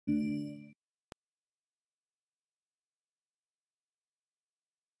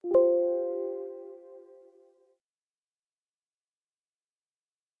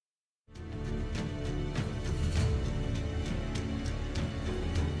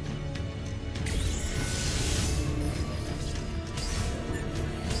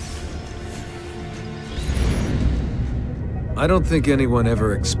I don't think anyone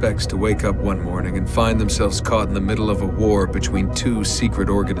ever expects to wake up one morning and find themselves caught in the middle of a war between two secret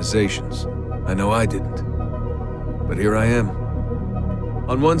organizations. I know I didn't. But here I am.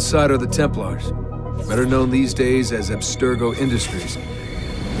 On one side are the Templars, better known these days as Abstergo Industries.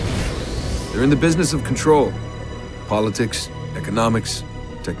 They're in the business of control. Politics, economics,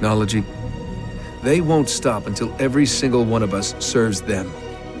 technology. They won't stop until every single one of us serves them.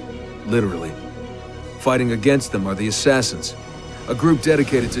 Literally. Fighting against them are the Assassins, a group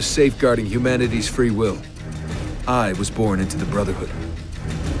dedicated to safeguarding humanity's free will. I was born into the Brotherhood.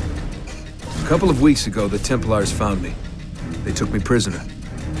 A couple of weeks ago, the Templars found me. They took me prisoner,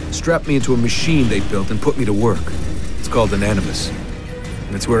 strapped me into a machine they built and put me to work. It's called an Animus,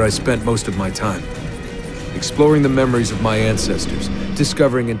 and it's where I spent most of my time. Exploring the memories of my ancestors,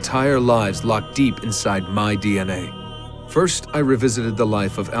 discovering entire lives locked deep inside my DNA. First, I revisited the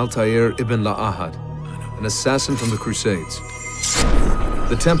life of Altair ibn La'ahad, an assassin from the Crusades.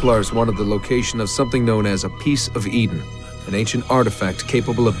 The Templars wanted the location of something known as a Piece of Eden, an ancient artifact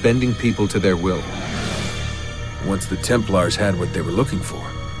capable of bending people to their will. Once the Templars had what they were looking for,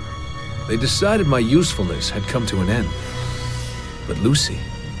 they decided my usefulness had come to an end. But Lucy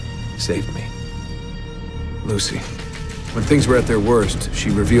saved me. Lucy. When things were at their worst,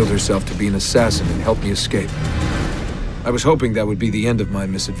 she revealed herself to be an assassin and helped me escape. I was hoping that would be the end of my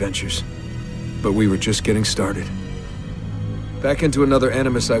misadventures. But we were just getting started. Back into another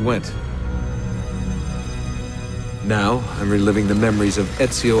Animus I went. Now, I'm reliving the memories of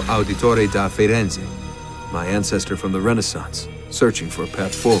Ezio Auditore da Firenze, my ancestor from the Renaissance, searching for a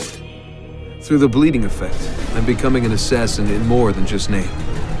path forward. Through the bleeding effect, I'm becoming an assassin in more than just name.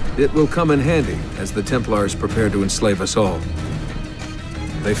 It will come in handy as the Templars prepare to enslave us all.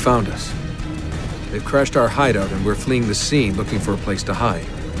 They found us. They've crashed our hideout and we're fleeing the scene looking for a place to hide.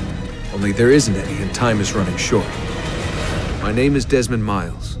 Only there isn't any and time is running short. My name is Desmond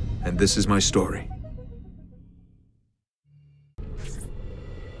Miles, and this is my story.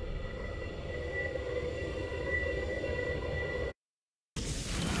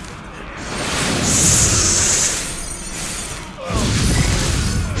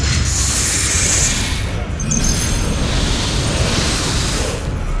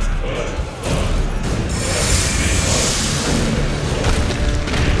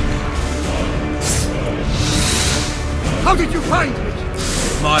 How did you find me?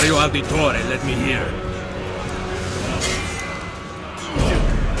 Mario Auditore let me here.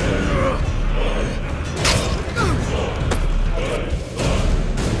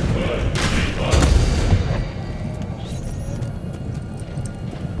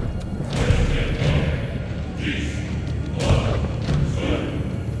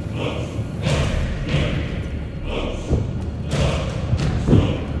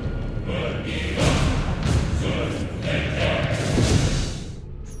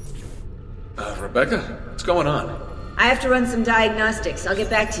 Rebecca, what's going on? I have to run some diagnostics. I'll get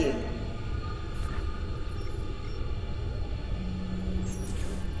back to you.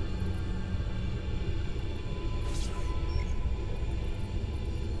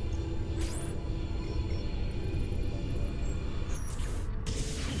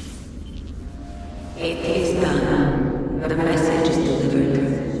 It is done. The message is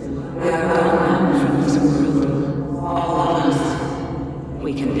delivered. We are gone now from this world. All of us.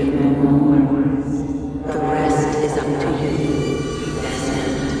 We can do no more. The rest is up to you,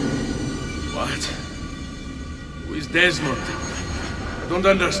 Desmond. What? Who is Desmond? I don't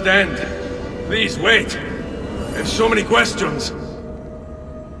understand. Please, wait. I have so many questions.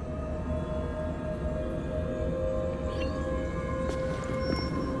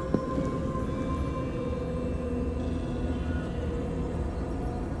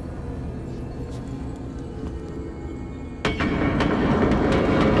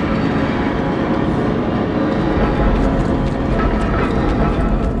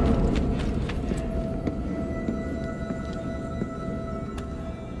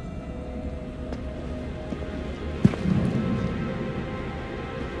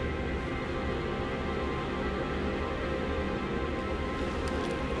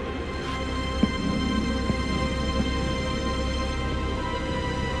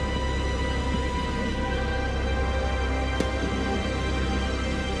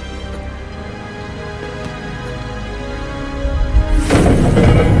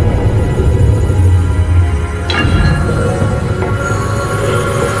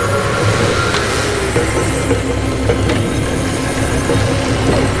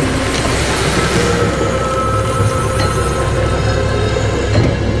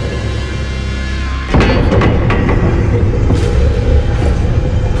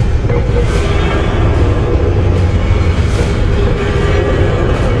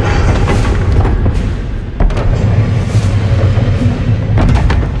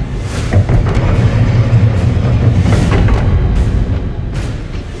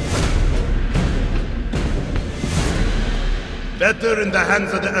 Better in the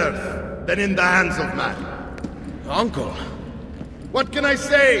hands of the earth than in the hands of man. Uncle. What can I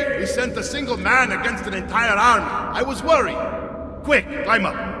say? We sent a single man against an entire army. I was worried. Quick, climb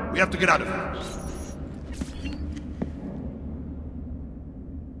up. We have to get out of here.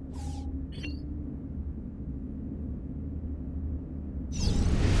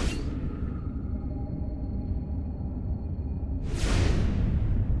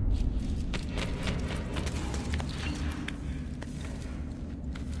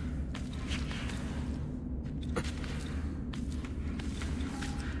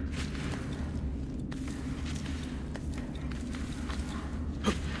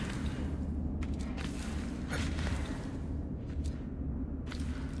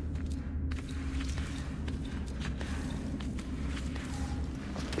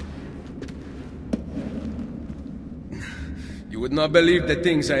 You would not believe the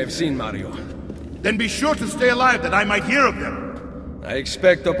things I have seen, Mario. Then be sure to stay alive that I might hear of them. I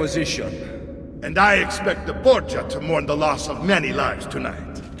expect opposition. And I expect the Borgia to mourn the loss of many lives tonight.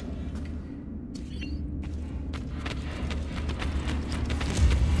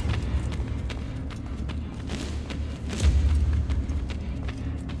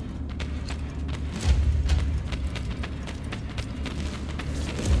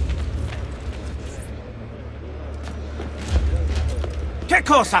 Che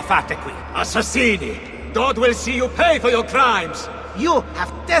cosa fate qui? Assassini! God will see you pay for your crimes! You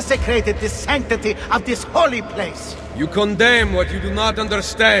have desecrated the sanctity of this holy place! You condemn what you do not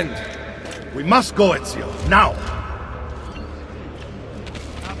understand. We must go, Ezio, now!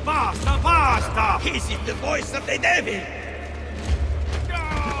 Basta, basta! This is the voice of the devil!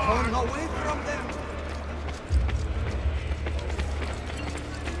 Turn away from them!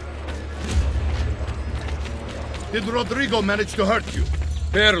 Did Rodrigo manage to hurt you?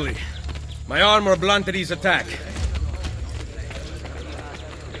 Barely. My armor blunted his attack.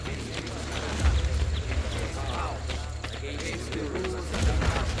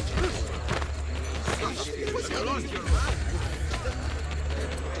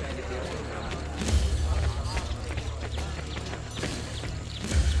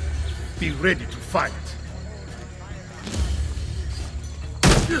 Be ready to fight.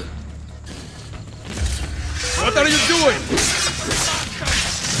 What are you doing?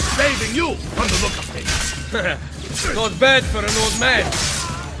 Saving you, from the look of things. Not bad for an old man.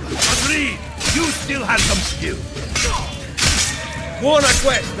 Agreed. You still have some skill. Buona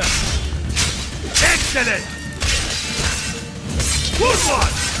questa. Excellent! Good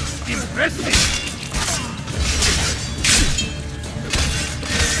one! Impressive!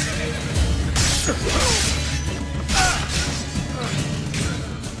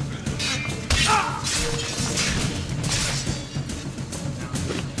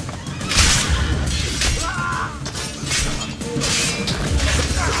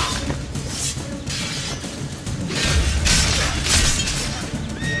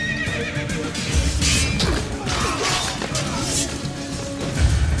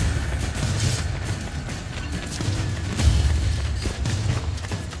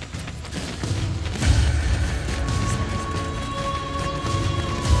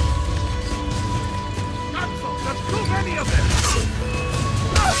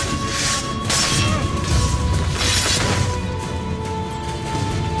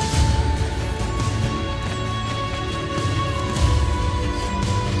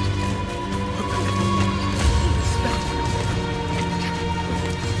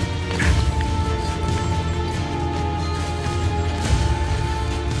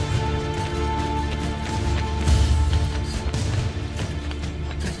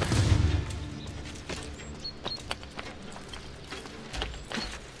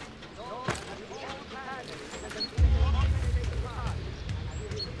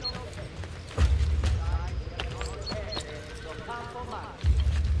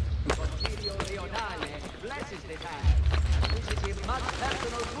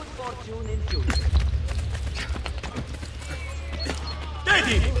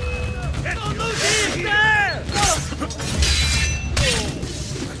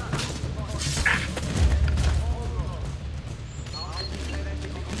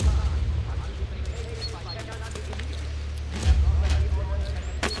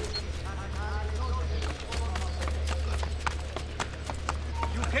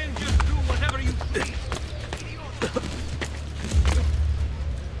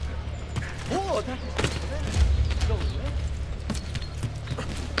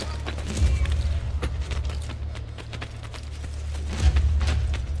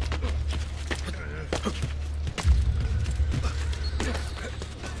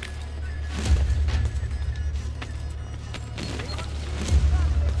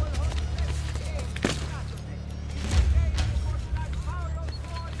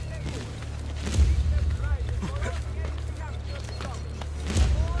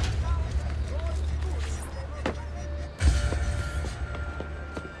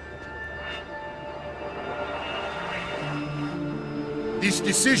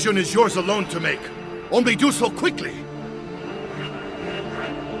 decision is yours alone to make. Only do so quickly.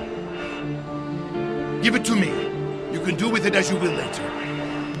 Give it to me. You can do with it as you will later.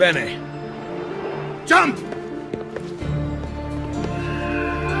 Bene. Jump!